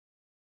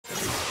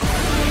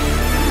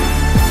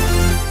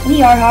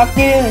We are Hawk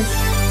News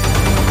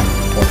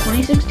for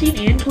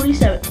 2016 and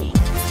 2017,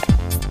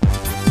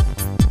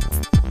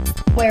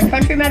 where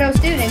Country Meadow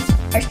students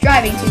are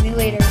striving to be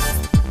leaders.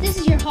 This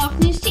is your Hawk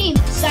News team,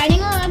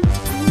 signing on.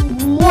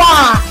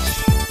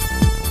 Watch!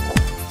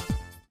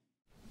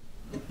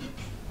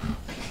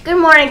 Good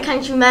morning,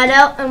 Country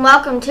Meadow, and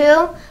welcome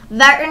to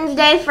Veterans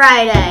Day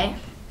Friday.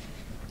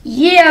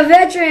 Yeah,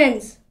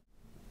 veterans!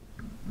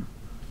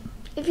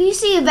 If you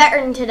see a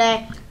veteran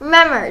today,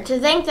 remember to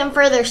thank them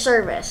for their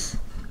service.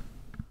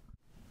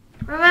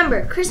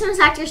 Remember, Christmas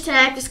actors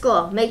tonight after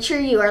school. Make sure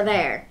you are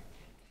there.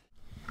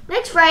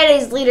 Next Friday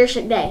is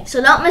Leadership Day,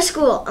 so don't miss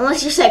school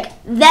unless you're sick.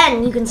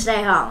 Then you can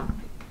stay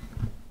home.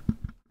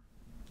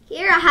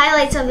 Here are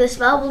highlights of the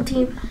Spellable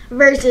team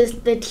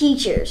versus the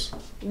teachers.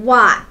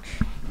 Watch.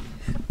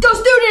 Go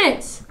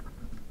students!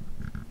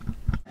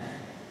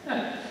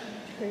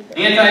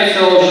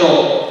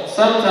 Antisocial.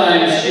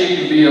 Sometimes she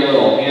can be a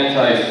little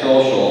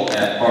antisocial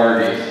at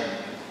parties.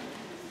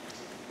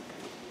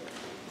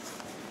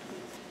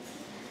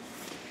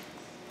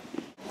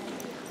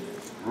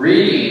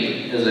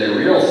 Reading is a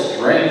real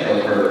strength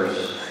of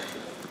hers.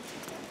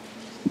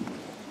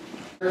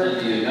 In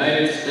the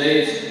United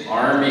States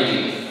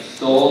Army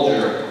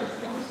soldier.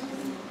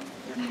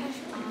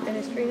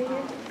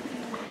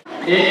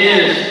 It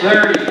is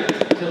 30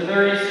 to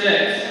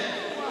 36.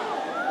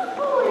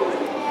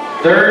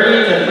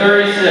 30 to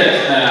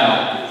 36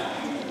 now.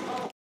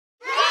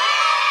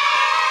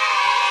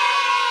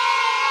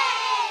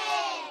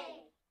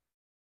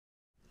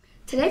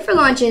 Today for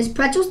lunch is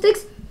pretzel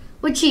sticks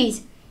with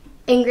cheese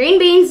and green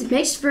beans,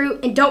 mixed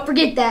fruit, and don't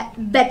forget that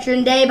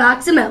Veteran Day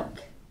box of milk.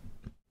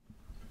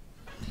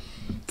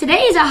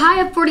 Today is a high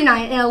of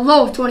 49 and a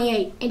low of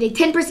 28 and a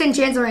 10%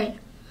 chance of rain.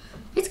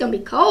 It's going to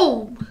be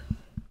cold.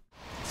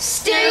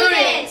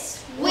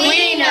 Students,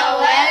 we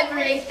know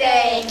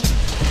everything.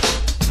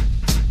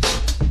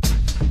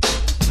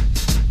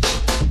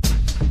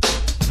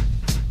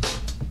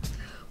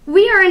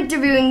 We are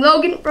interviewing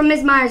Logan from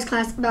Ms. Meyer's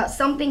class about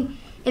something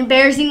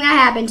embarrassing that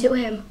happened to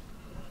him.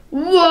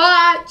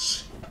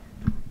 Watch!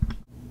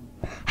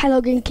 Hi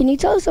Logan, can you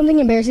tell us something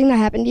embarrassing that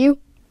happened to you?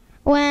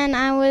 When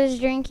I was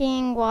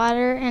drinking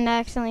water and I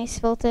accidentally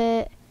spilt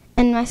it,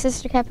 and my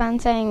sister kept on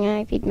saying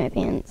I peed my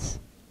pants.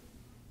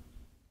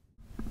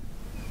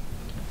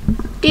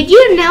 Did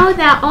you know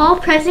that all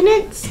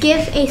presidents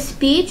give a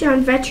speech on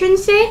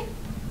Veterans Day?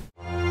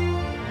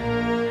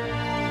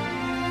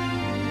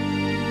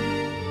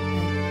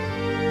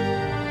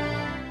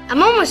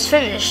 I'm almost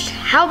finished.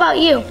 How about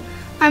you?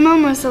 I'm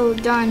almost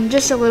done,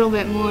 just a little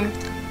bit more.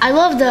 I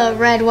love the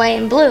red, white,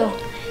 and blue.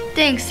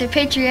 Thanks, they're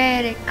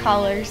patriotic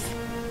colors.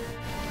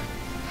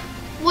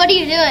 What are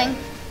you doing?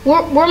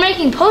 We're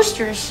making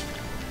posters.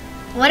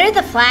 What are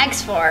the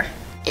flags for?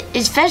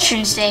 It's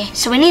Veterans Day,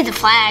 so we need the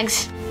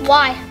flags.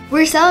 Why?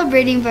 We're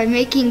celebrating by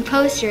making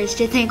posters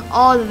to thank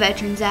all the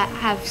veterans that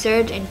have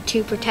served and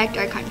to protect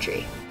our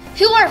country.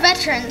 Who are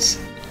veterans?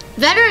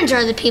 Veterans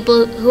are the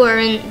people who are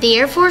in the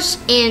Air Force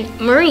and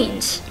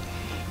Marines.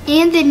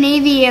 And the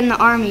Navy and the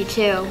Army,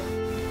 too.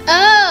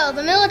 Oh,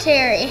 the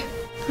military.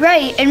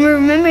 Right, and we're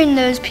remembering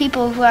those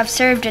people who have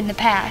served in the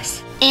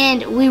past.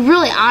 And we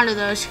really honor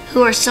those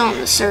who are still in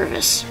the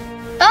service.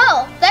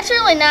 Oh, that's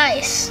really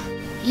nice.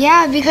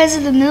 Yeah, because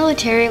of the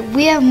military,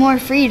 we have more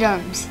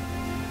freedoms.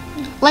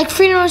 Like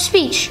freedom of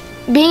speech,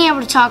 being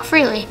able to talk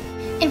freely.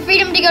 And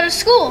freedom to go to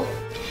school.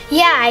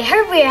 Yeah, I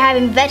heard we are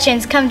having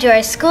veterans come to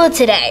our school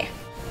today.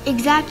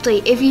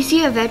 Exactly. If you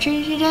see a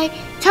veteran today,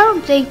 tell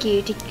them thank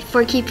you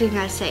for keeping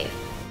us safe.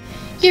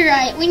 You're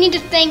right. We need to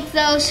thank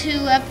those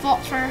who have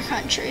fought for our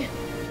country.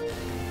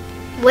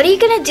 What are you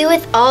going to do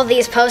with all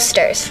these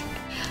posters?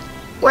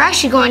 We're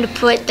actually going to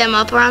put them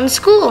up around the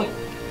school.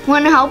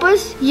 Want to help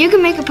us? You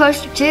can make a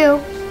poster too.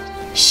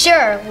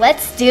 Sure,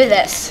 let's do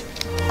this.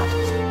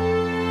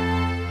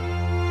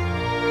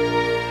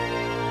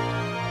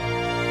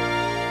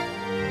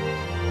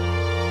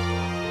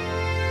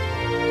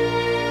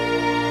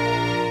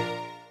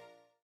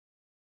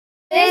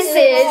 This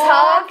is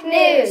Hawk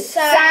News,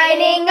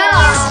 signing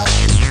off.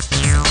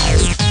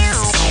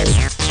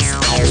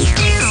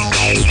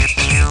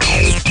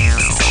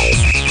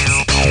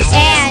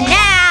 And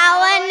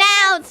now,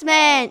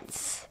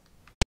 announcements.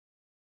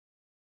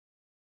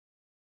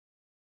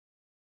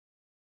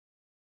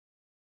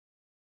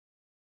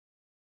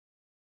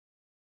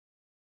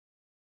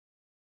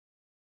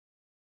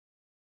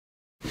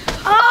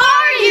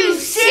 Are you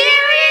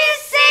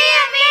serious,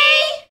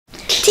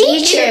 Sammy?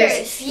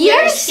 Teachers,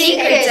 your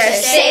secrets are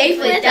safe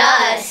with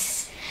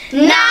us.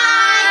 Not